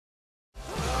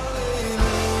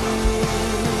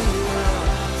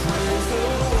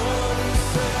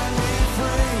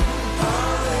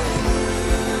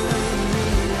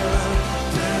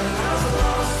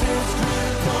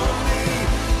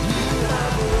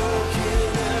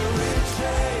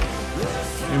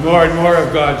and more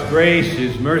of God's grace,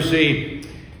 His mercy,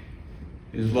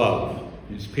 His love,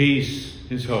 His peace,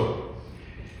 His hope.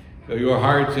 Fill your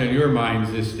hearts and your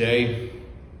minds this day.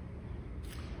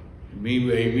 May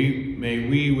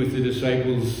we with the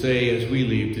disciples say as we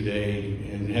leave today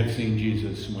and have seen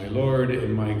Jesus, my Lord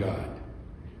and my God,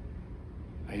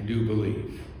 I do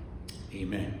believe.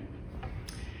 Amen.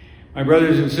 My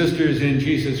brothers and sisters in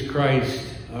Jesus Christ,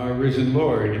 our risen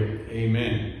Lord,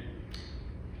 amen.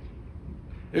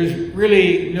 There's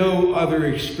really no other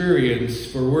experience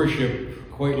for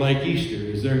worship quite like Easter,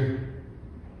 is there?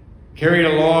 Carried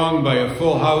along by a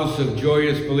full house of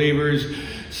joyous believers,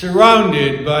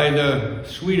 surrounded by the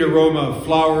sweet aroma of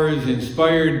flowers,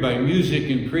 inspired by music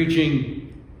and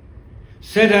preaching,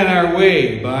 sent on our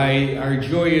way by our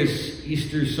joyous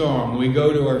Easter song. We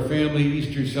go to our family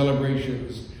Easter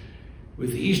celebrations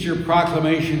with Easter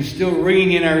proclamations still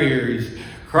ringing in our ears.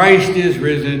 Christ is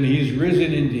risen. He's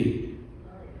risen indeed.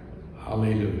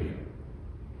 Hallelujah.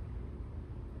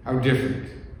 How different.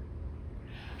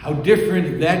 How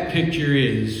different that picture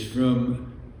is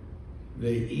from the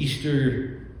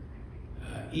Easter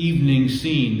evening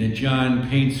scene that John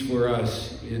paints for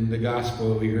us in the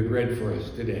gospel we heard read for us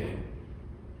today,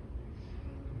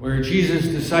 where Jesus'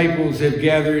 disciples have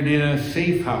gathered in a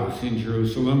safe house in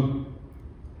Jerusalem,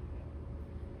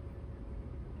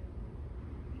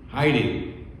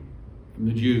 hiding from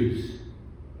the Jews,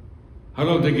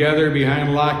 huddled together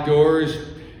behind locked doors,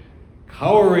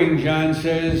 cowering, John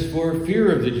says, for fear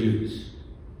of the Jews.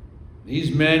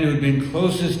 These men who'd been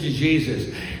closest to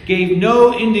Jesus gave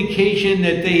no indication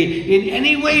that they in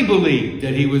any way believed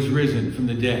that he was risen from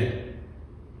the dead.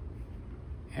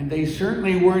 And they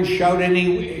certainly weren't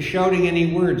shouting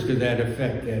any words to that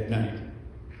effect that night.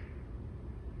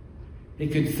 They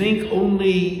could think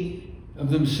only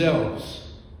of themselves.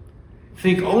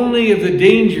 Think only of the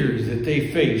dangers that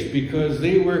they faced because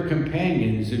they were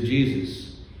companions of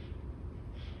Jesus.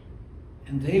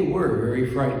 And they were very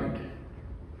frightened.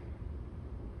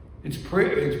 It's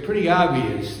pretty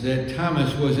obvious that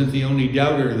Thomas wasn't the only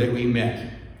doubter that we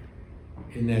met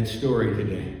in that story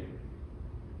today.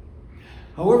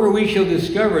 However, we shall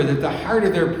discover that the heart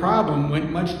of their problem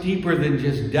went much deeper than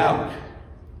just doubt.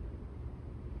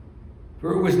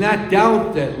 For it was not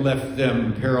doubt that left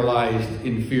them paralyzed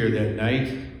in fear that night.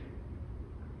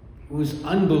 It was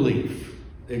unbelief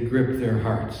that gripped their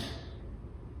hearts.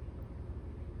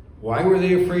 Why were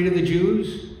they afraid of the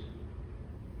Jews?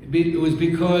 It was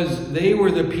because they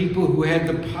were the people who had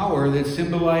the power that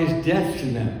symbolized death to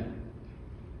them.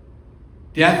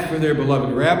 Death for their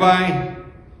beloved rabbi,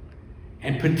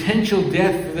 and potential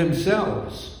death for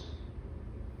themselves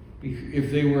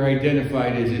if they were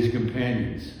identified as his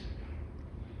companions.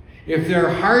 If their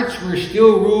hearts were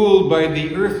still ruled by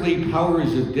the earthly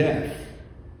powers of death,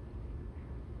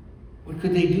 what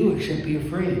could they do except be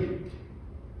afraid?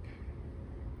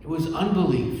 It was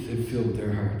unbelief that filled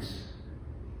their hearts.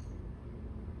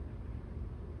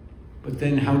 But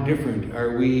then how different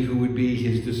are we who would be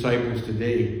his disciples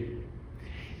today?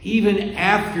 Even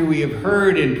after we have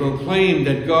heard and proclaimed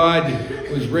that God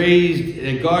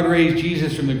raised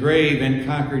Jesus from the grave and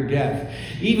conquered death.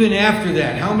 Even after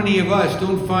that, how many of us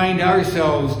don't find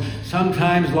ourselves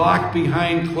sometimes locked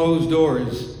behind closed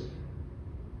doors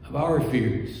of our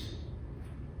fears?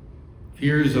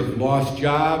 Fears of lost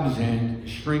jobs and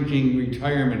shrinking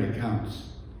retirement accounts.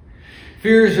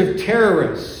 Fears of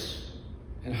terrorists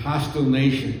and hostile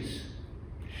nations.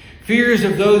 Fears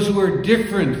of those who are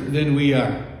different than we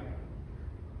are,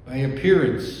 by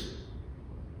appearance,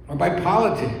 or by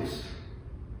politics,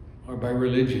 or by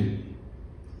religion.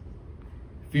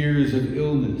 Fears of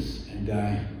illness and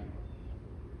dying.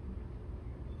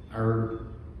 Our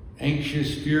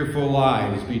anxious, fearful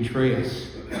lives betray us.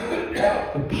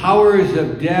 The powers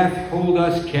of death hold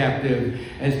us captive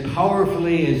as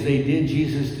powerfully as they did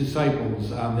Jesus'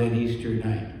 disciples on that Easter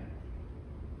night.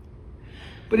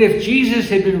 But if Jesus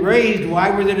had been raised,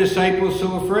 why were the disciples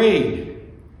so afraid?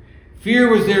 Fear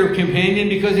was their companion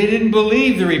because they didn't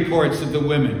believe the reports of the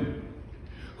women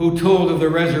who told of the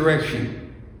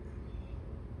resurrection.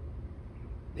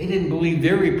 They didn't believe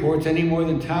their reports any more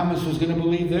than Thomas was going to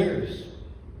believe theirs.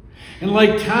 And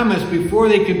like Thomas, before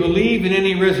they could believe in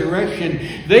any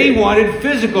resurrection, they wanted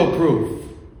physical proof.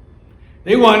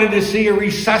 They wanted to see a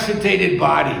resuscitated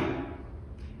body.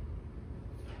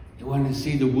 They wanted to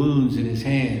see the wounds in his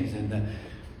hands and the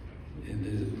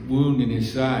wound in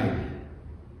his side,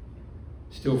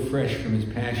 still fresh from his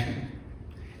passion,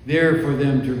 there for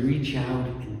them to reach out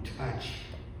and touch.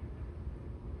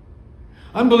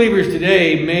 Unbelievers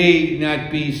today may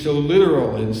not be so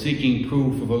literal in seeking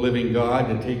proof of a living God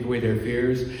to take away their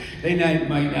fears. They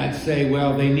might not say,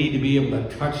 well, they need to be able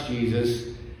to touch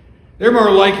Jesus. They're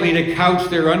more likely to couch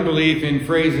their unbelief in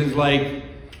phrases like,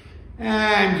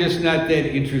 I'm just not that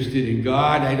interested in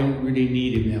God. I don't really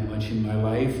need him that much in my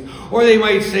life. Or they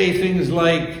might say things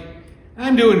like,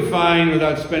 I'm doing fine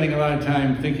without spending a lot of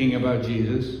time thinking about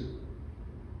Jesus.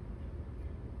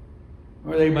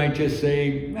 Or they might just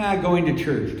say, going to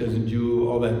church doesn't do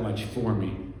all that much for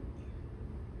me.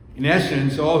 In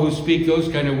essence, all who speak those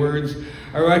kind of words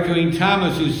are echoing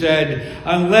Thomas, who said,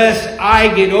 unless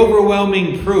I get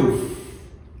overwhelming proof,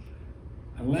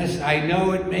 unless I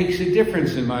know it makes a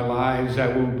difference in my lives, I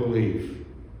won't believe.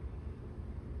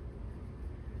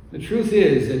 The truth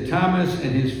is that Thomas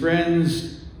and his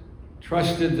friends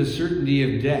trusted the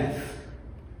certainty of death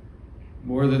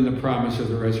more than the promise of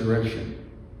the resurrection.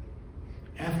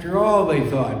 After all, they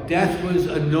thought, death was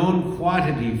a known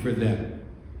quantity for them.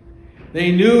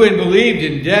 They knew and believed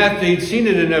in death. They'd seen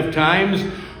it enough times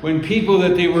when people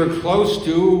that they were close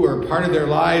to or part of their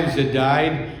lives had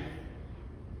died.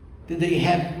 Did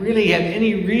they really have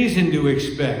any reason to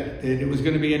expect that it was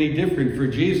going to be any different for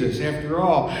Jesus? After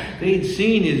all, they'd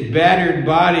seen his battered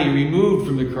body removed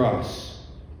from the cross,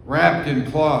 wrapped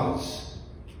in cloths,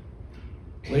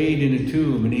 laid in a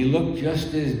tomb, and he looked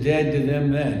just as dead to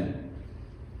them then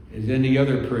as any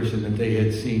other person that they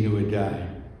had seen who had died.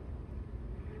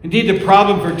 Indeed, the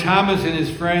problem for Thomas and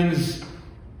his friends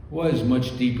was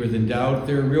much deeper than doubt.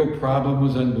 Their real problem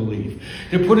was unbelief.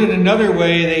 To put it another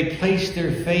way, they placed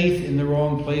their faith in the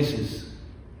wrong places.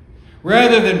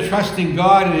 Rather than trusting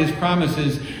God and his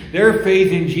promises, their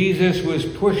faith in Jesus was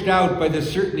pushed out by the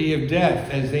certainty of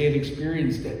death as they had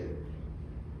experienced it.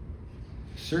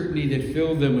 Certainty that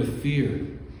filled them with fear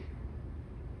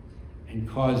and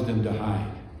caused them to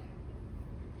hide.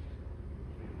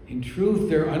 In truth,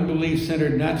 their unbelief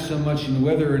centered not so much in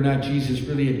whether or not Jesus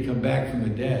really had come back from the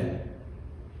dead,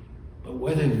 but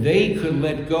whether they could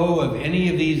let go of any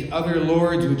of these other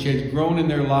lords which had grown in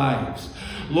their lives,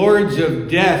 lords of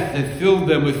death that filled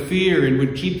them with fear and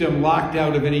would keep them locked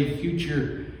out of any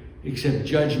future except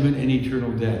judgment and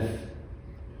eternal death.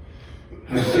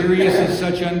 How serious is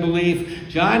such unbelief?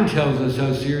 John tells us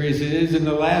how serious it is in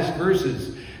the last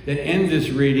verses that end this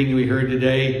reading we heard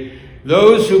today.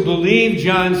 Those who believe,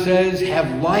 John says,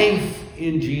 have life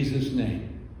in Jesus'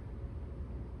 name.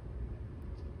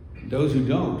 And those who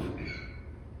don't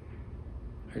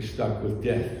are stuck with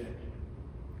death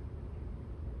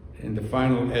and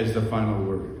as the final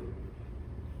word.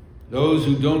 Those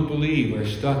who don't believe are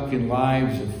stuck in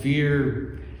lives of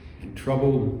fear and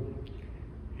trouble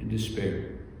and despair.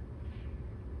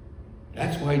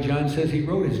 That's why John says he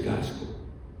wrote his gospel.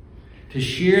 To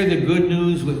share the good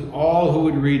news with all who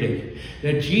would read it.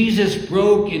 That Jesus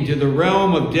broke into the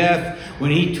realm of death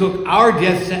when he took our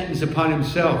death sentence upon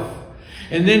himself.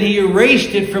 And then he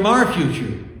erased it from our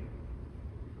future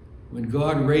when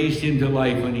God raised him to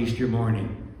life on Easter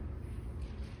morning.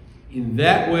 In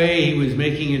that way, he was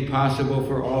making it possible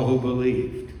for all who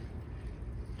believed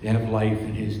to have life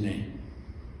in his name.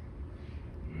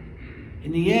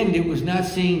 In the end, it was not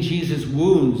seeing Jesus'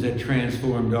 wounds that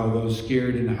transformed all those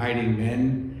scared and hiding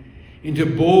men into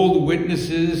bold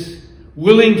witnesses,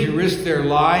 willing to risk their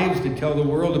lives to tell the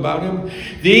world about him.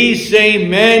 These same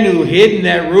men who hid in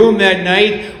that room that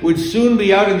night would soon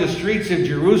be out in the streets of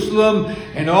Jerusalem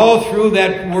and all through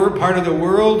that part of the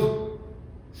world,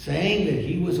 saying that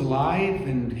he was alive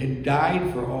and had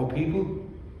died for all people.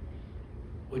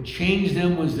 What changed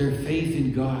them was their faith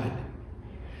in God.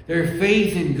 Their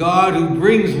faith in God who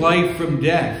brings life from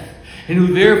death and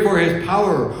who therefore has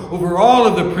power over all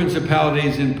of the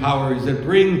principalities and powers that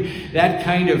bring that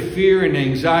kind of fear and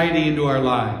anxiety into our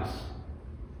lives.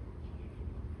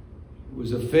 It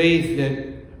was a faith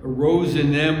that arose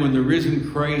in them when the risen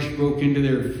Christ broke into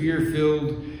their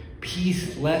fear-filled,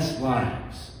 peaceless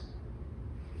lives.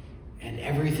 And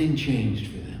everything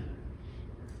changed for them.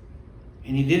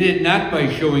 And he did it not by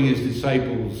showing his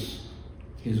disciples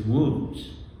his wounds.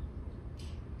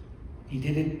 He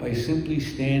did it by simply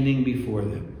standing before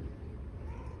them.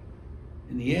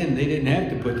 In the end, they didn't have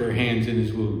to put their hands in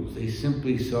his wounds. They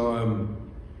simply saw him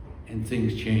and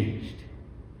things changed.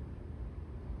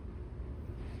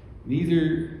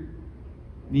 Neither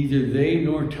they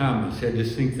nor Thomas had to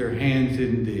sink their hands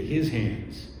into his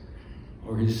hands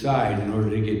or his side in order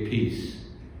to get peace.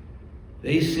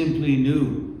 They simply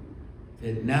knew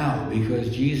that now,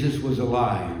 because Jesus was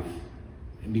alive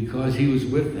and because he was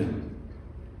with them,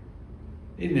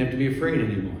 they didn't have to be afraid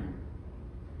anymore.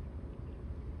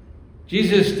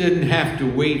 Jesus didn't have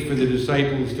to wait for the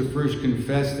disciples to first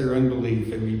confess their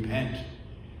unbelief and repent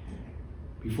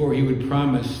before he would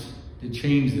promise to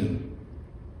change them.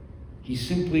 He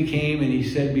simply came and he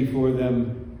said before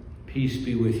them, "Peace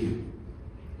be with you."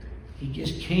 He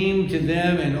just came to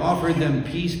them and offered them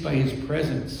peace by his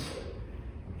presence.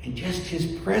 And just his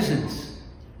presence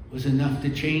was enough to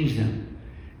change them,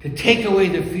 to take away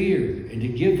the fear and to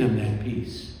give them that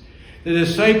peace. The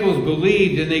disciples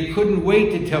believed, and they couldn't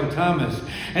wait to tell Thomas.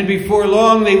 And before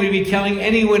long, they would be telling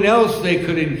anyone else they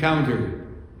could encounter.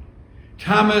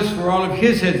 Thomas, for all of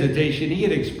his hesitation he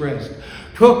had expressed,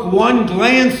 took one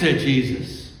glance at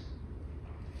Jesus.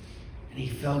 And he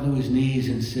fell to his knees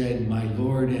and said, "My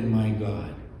Lord and my God."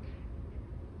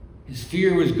 His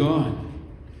fear was gone.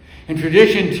 And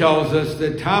tradition tells us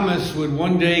that Thomas would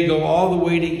one day go all the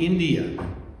way to India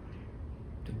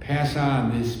to pass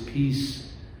on this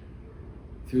peace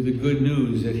through the good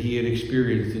news that he had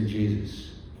experienced in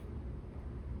Jesus.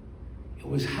 It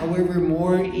was, however,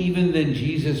 more even than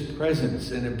Jesus'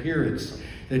 presence and appearance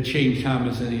that changed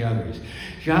Thomas and the others.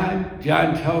 John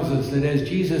tells us that as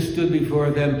Jesus stood before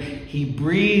them, he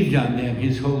breathed on them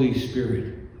his Holy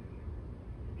Spirit.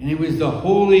 And it was the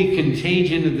holy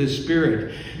contagion of the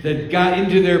Spirit that got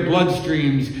into their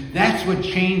bloodstreams. That's what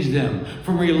changed them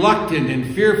from reluctant and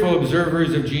fearful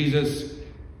observers of Jesus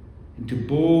into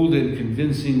bold and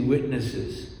convincing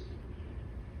witnesses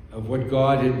of what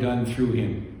God had done through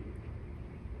him.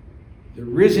 The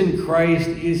risen Christ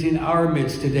is in our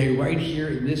midst today, right here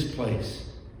in this place.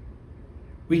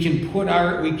 We can't put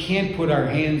our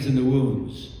hands in the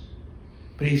wounds.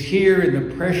 But he's here in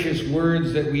the precious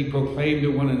words that we proclaim to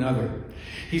one another.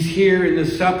 He's here in the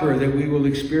supper that we will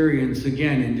experience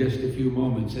again in just a few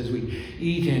moments as we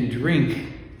eat and drink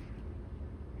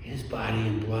his body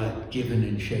and blood given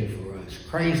and shed for us.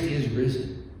 Christ is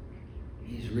risen.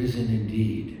 He's risen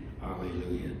indeed.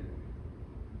 Hallelujah.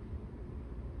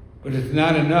 But it's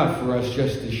not enough for us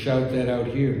just to shout that out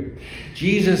here.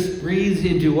 Jesus breathes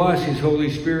into us his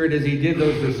Holy Spirit as he did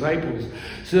those disciples,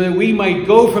 so that we might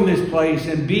go from this place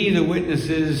and be the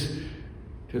witnesses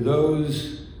to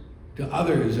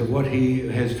others of what he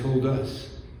has told us.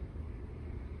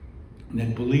 And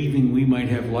that believing we might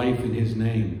have life in his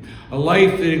name. A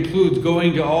life that includes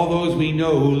going to all those we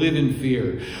know who live in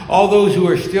fear. All those who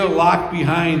are still locked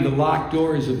behind the locked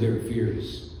doors of their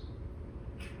fears.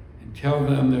 Tell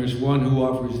them there's one who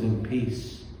offers them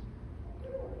peace.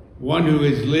 One who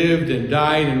has lived and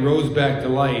died and rose back to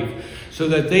life so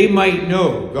that they might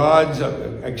know God's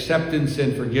acceptance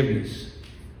and forgiveness.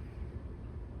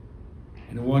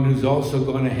 And one who's also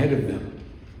gone ahead of them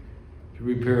to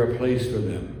prepare a place for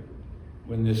them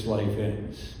when this life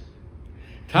ends.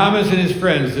 Thomas and his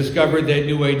friends discovered that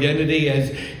new identity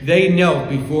as they knelt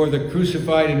before the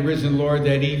crucified and risen Lord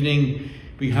that evening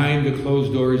behind the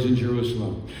closed doors in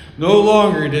Jerusalem. No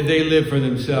longer did they live for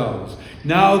themselves.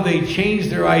 Now they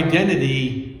changed their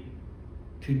identity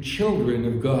to children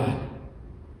of God.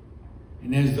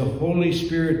 And as the Holy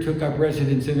Spirit took up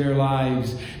residence in their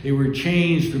lives, they were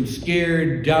changed from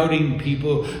scared, doubting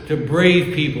people to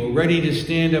brave people, ready to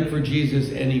stand up for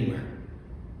Jesus anywhere.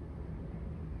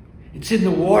 It's in the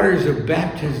waters of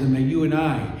baptism that you and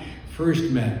I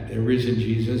first met the risen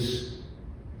Jesus,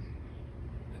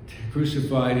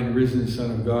 crucified and risen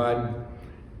Son of God.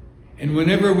 And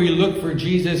whenever we look for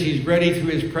Jesus, he's ready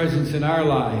through his presence in our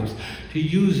lives to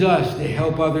use us to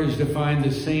help others to find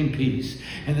the same peace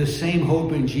and the same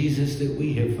hope in Jesus that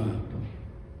we have found.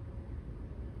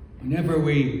 Whenever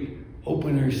we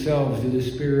open ourselves to the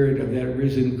Spirit of that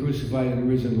risen, crucified, and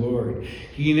risen Lord,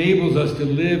 he enables us to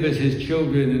live as his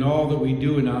children in all that we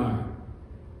do and are.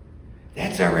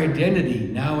 That's our identity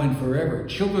now and forever.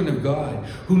 Children of God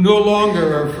who no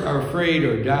longer are afraid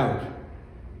or doubt,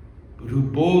 but who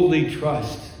boldly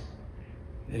trust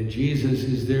that Jesus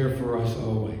is there for us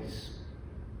always.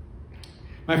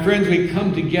 My friends, we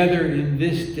come together in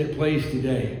this place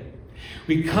today.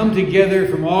 We come together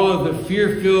from all of the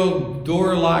fear-filled,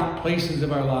 door-locked places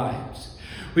of our lives.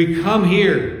 We come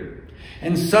here,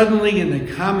 and suddenly in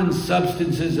the common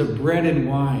substances of bread and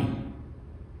wine,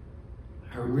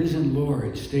 our risen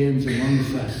Lord stands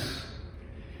amongst us.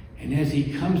 And as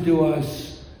he comes to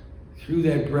us through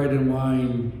that bread and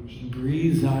wine, he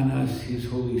breathes on us his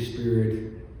Holy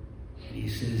Spirit. And he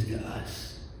says to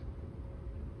us,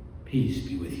 "Peace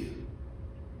be with you."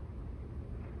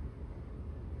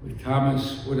 With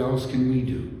Thomas, what else can we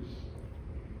do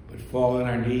but fall on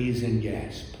our knees and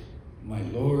gasp, "My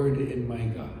Lord and my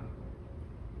God."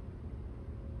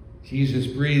 Jesus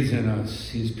breathes in us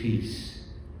his peace.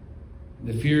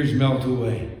 The fears melt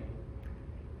away.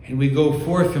 And we go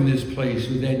forth from this place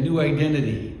with that new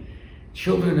identity,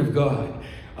 children of God,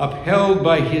 upheld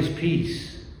by his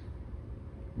peace.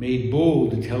 made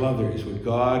bold to tell others what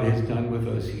God has done with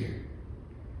us here.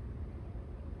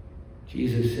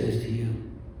 Jesus says to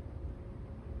you,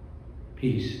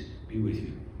 peace be with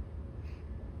you.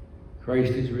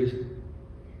 Christ is risen.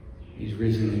 He's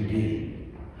risen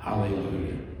indeed.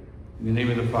 Hallelujah. In the name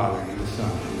of the Father, and of the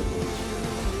Son, and of the Holy Spirit.